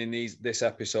he's doing in this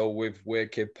episode with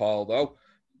Weird Kid Paul, though.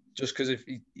 Just because if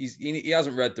he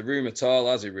hasn't read the room at all,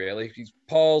 has he? Really,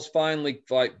 Paul's finally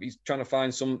he's trying to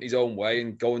find his own way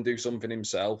and go and do something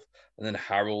himself, and then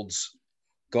Harold's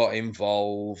got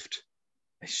involved.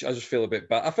 I just feel a bit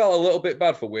bad. I felt a little bit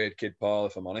bad for Weird Kid Paul,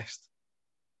 if I'm honest.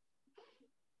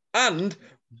 And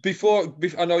before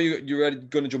I know you're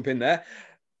going to jump in there,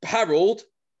 Harold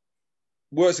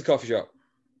works a coffee shop,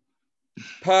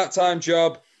 part-time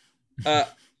job,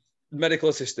 medical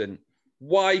assistant.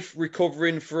 Wife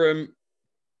recovering from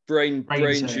brain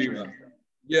tumor.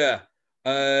 Yeah.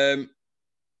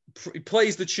 He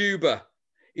plays the tuba.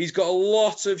 He's got a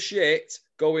lot of shit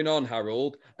going on,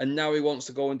 Harold, and now he wants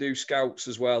to go and do scouts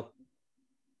as well.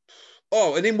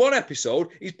 Oh, and in one episode,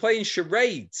 he's playing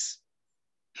charades.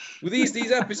 With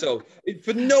these episodes,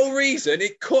 for no reason,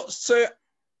 it cuts to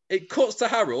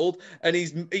Harold, and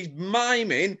he's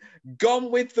miming "Gone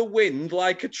with the Wind"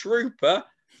 like a trooper.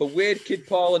 For Weird Kid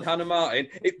Paul and Hannah Martin,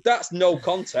 that's no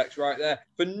context right there.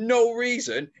 For no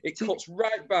reason, it cuts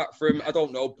right back from, I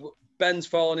don't know, Ben's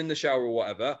falling in the shower or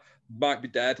whatever, might be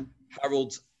dead.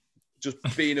 Harold's just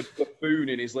being a buffoon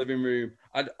in his living room.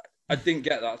 I didn't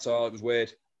get that at all. It was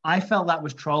weird. I felt that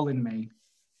was trolling me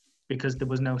because there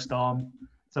was no storm.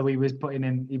 So he was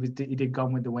he did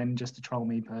Gone with the Wind just to troll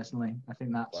me personally. I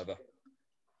think that's... Clever.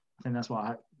 I think that's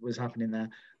what was happening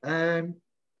there.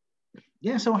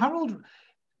 Yeah, so Harold,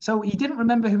 so he didn't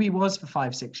remember who he was for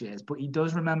 5-6 years, but he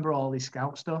does remember all his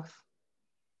scout stuff.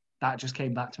 That just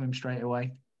came back to him straight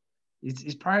away.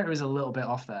 His priority is a little bit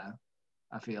off there,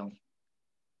 I feel.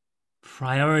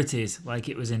 Priorities, like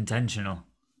it was intentional.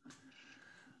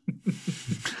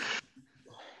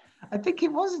 I think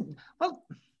it wasn't. Well,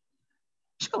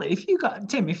 surely if you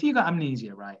got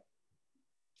amnesia, right?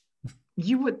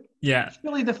 You would. Yeah.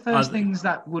 Surely the first things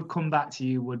that would come back to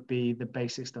you would be the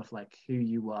basic stuff like who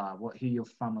you are, who your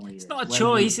family is. It's not a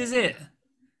choice, is it?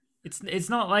 It's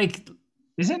not like.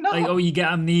 Is it not? Like, oh, you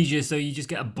get amnesia, so you just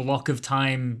get a block of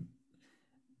time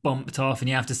bumped off, and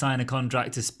you have to sign a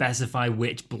contract to specify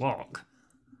which block.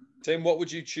 Tim, what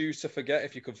would you choose to forget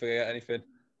if you could forget anything?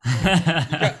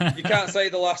 You can't say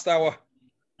the last hour.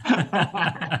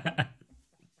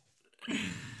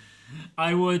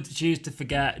 I would choose to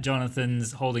forget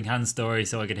Jonathan's holding hands story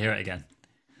so I could hear it again.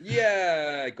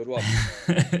 Yeah, good one.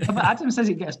 But Adam says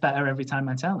it gets better every time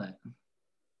I tell it.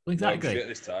 Well, exactly. No shit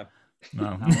this time.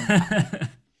 No.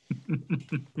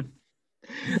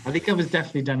 I think I was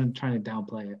definitely trying to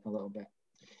downplay it a little bit.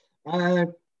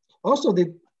 Also,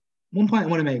 the one point I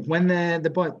want to make when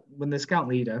the scout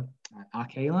leader,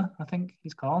 Arkela, I think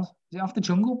he's called, is it off the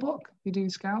Jungle Book? They do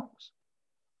scouts.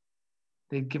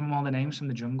 They give them all the names from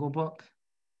the Jungle Book.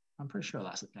 I'm pretty sure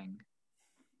that's a thing.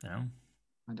 No.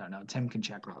 I don't know. Tim can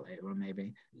check that later, or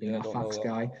maybe Yeah, a facts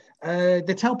guy.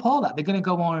 They tell Paul that they're going to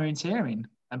go orienteering,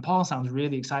 and Paul sounds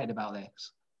really excited about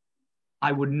this.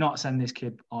 I would not send this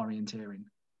kid orienteering.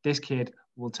 This kid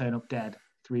will turn up dead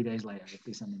 3 days later if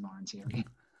they send him orienteering.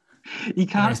 He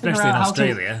can't especially in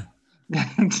Australia.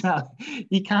 Exactly.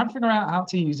 He can't figure out how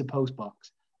to use a post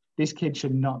box. This kid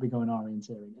should not be going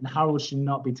orienteering, and Harold should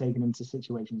not be taking him to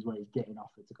situations where he's getting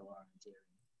offered to go orienteering.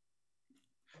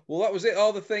 Well, that was it.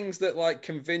 All the things that like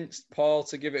convinced Paul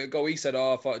to give it a go. He said,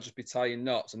 "Oh, I thought it'd just be tying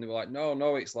knots," and they were like,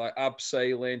 "No, it's like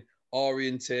abseiling,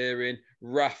 orienteering,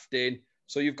 rafting."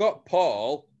 So you've got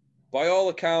Paul, by all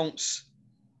accounts,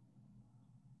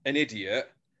 an idiot,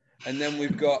 and then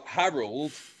we've got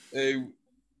Harold, who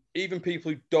even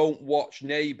people who don't watch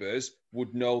Neighbours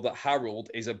would know that Harold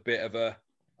is a bit of a,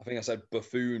 I think I said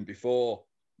buffoon before.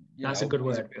 That's a good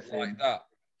word. A bit like that.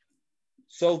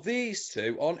 So these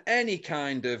two, on any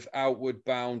kind of outward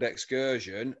bound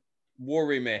excursion,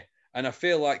 worry me. And I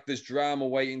feel like there's drama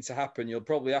waiting to happen. You'll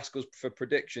probably ask us for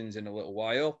predictions in a little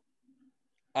while.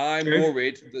 I'm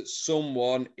worried that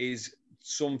something's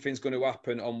going to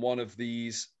happen on one of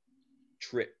these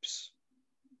trips.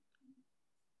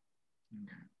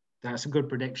 That's a good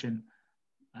prediction.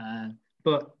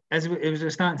 But as we're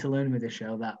starting to learn with this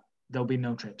show, that there'll be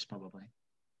no trips probably.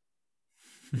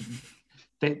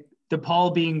 The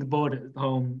Paul being bored at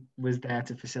home was there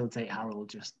to facilitate Harold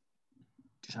just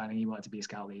deciding he wanted to be a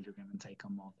scout leader again and take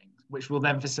on more things, which will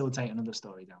then facilitate another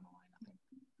story down the line, I think.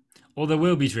 Or there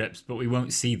will be trips, but we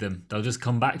won't see them. They'll just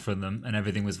come back from them and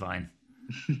everything was fine.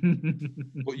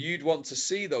 But you'd want to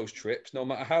see those trips, no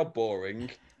matter how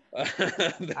boring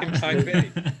they might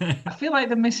be. I feel like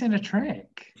they're missing a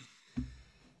trick.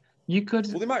 You could.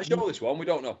 Well, they might show this one. We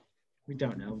don't know. We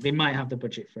don't know. They might have the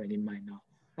budget for it. They might not.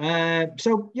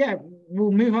 So yeah,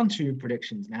 we'll move on to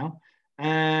predictions now.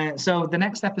 So the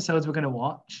next episodes we're going to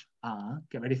watch are,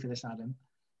 get ready for this, Adam,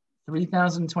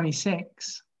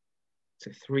 3026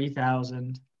 to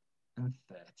 3030.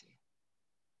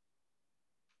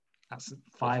 That's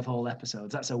 5 whole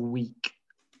episodes. That's a week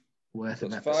worth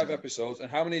of episodes. 5 episodes. And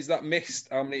how many is that missed?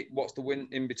 What's the win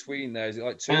in between there? Is it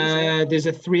like 2? There's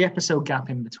a 3-episode gap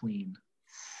in between.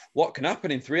 What can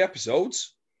happen in 3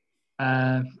 episodes?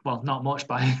 Well, not much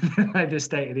by the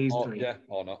state of these 3. Yeah,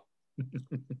 or not.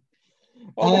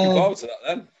 I'm looking forward to that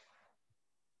then.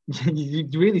 You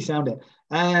really sound it.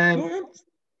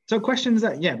 So questions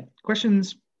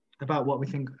about what we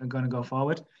think are going to go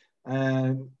forward.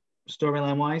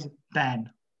 Storyline wise,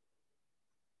 Ben.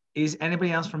 Is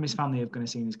anybody else from his family going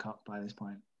to see his cock by this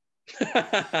point?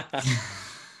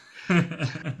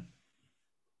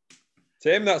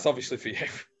 Tim, that's obviously for you.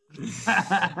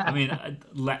 I mean,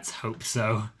 let's hope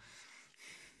so.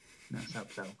 Let's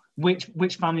hope so.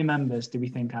 Which family members do we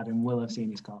think, Adam, will have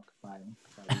seen his cock by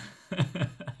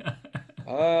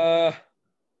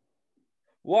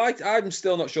Well, I'm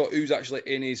still not sure who's actually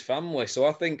in his family. So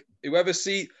I think whoever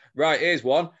here's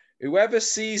one. Whoever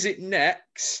sees it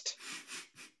next,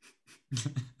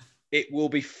 it will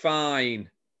be fine.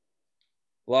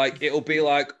 Like, it'll be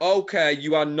like, okay,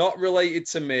 you are not related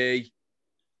to me.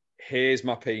 Here's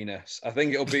my penis. I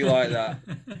think it'll be like that.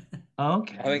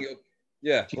 Okay. I think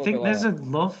yeah. Do you think there's a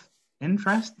love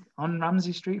interest on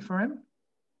Ramsay Street for him?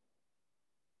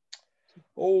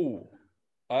 Oh.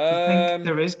 I think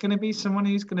there is going to be someone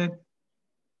who's going to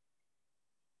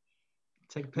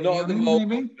take pity Not on at the him, moment.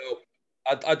 maybe? No.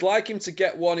 I'd like him to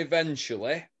get one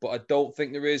eventually, but I don't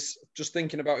think there is. Just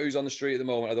thinking about who's on the street at the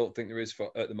moment, I don't think there is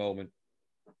at the moment.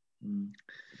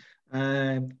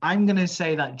 I'm going to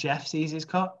say that Jeff sees his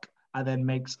cock and then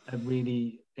makes a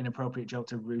really inappropriate joke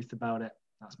to Ruth about it.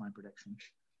 That's my prediction.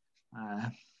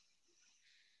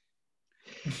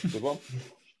 Good one.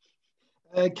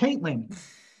 Caitlin.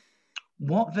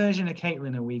 What version of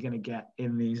Caitlin are we going to get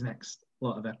in these next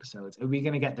lot of episodes? Are we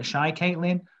going to get the shy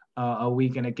Caitlin, or are we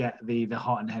going to get the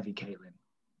hot and heavy Caitlin?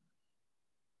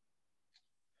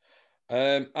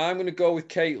 I'm going to go with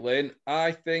Caitlin.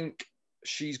 I think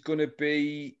she's going to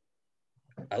be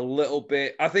a little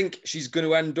bit... I think she's going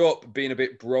to end up being a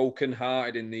bit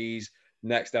broken-hearted in these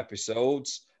next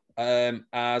episodes,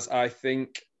 as I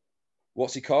think...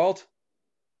 What's he called?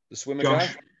 The swimmer guy?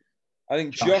 I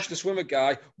think Josh, the swimmer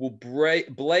guy, will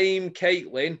blame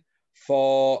Caitlin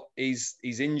for his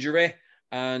injury,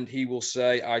 and he will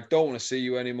say, I don't want to see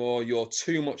you anymore. You're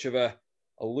too much of a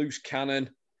loose cannon,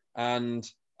 and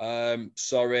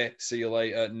sorry, see you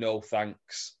later. No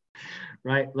thanks.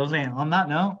 Right, lovely. On that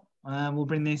note, we'll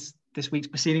bring this week's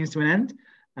proceedings to an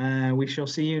end. We shall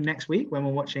see you next week when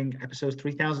we're watching episodes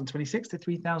 3026 to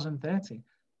 3030.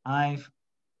 I've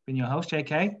been your host,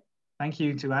 JK. Thank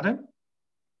you to Adam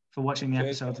for watching the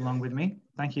episodes along with me.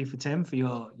 Thank you for Tim for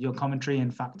your commentary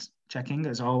and fact checking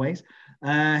as always.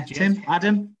 Tim,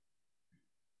 Adam,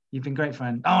 you've been great,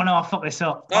 friend. Oh no, I fucked this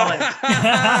up.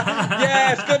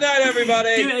 Yes, good night,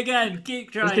 everybody. Do it again.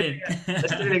 Keep trying.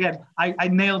 Let's do it again. I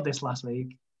nailed this last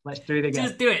week. Let's do it again.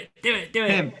 Just do it.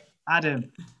 Tim,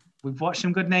 Adam, we've watched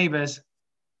some good neighbours,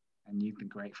 and you've been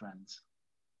great friends.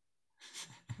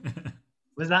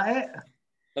 Was that it?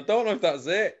 I don't know if that's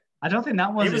it. I don't think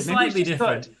that was it. It was slightly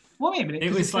different. Well, wait a minute.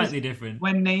 It was slightly different.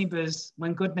 When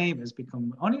good neighbours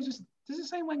become... does it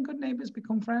say when good neighbours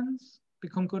become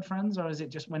good friends, or is it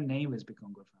just when neighbours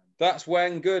become good friends? That's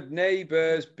when good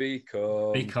neighbours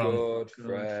become good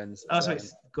friends. Oh, so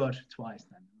it's good twice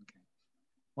then. Okay.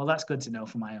 Well, that's good to know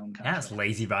for my own character. That's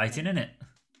lazy writing, isn't it?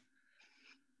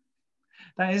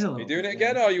 That is a little... Are you doing it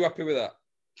again, or are you happy with that?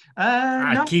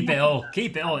 No. Keep it all.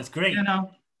 Keep it all. It's great.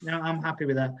 No, I'm happy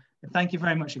with that. Thank you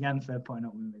very much again for putting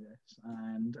up with me this,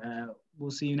 and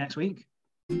we'll see you next week.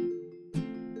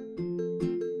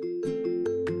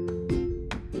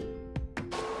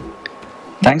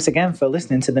 Thanks again for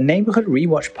listening to the Neighborhood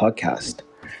Rewatch podcast.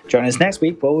 Join us next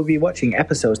week where we'll be watching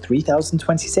episodes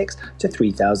 3026 to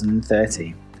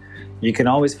 3030. You can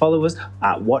always follow us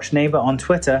at WatchNeighbor on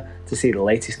Twitter to see the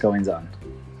latest goings on.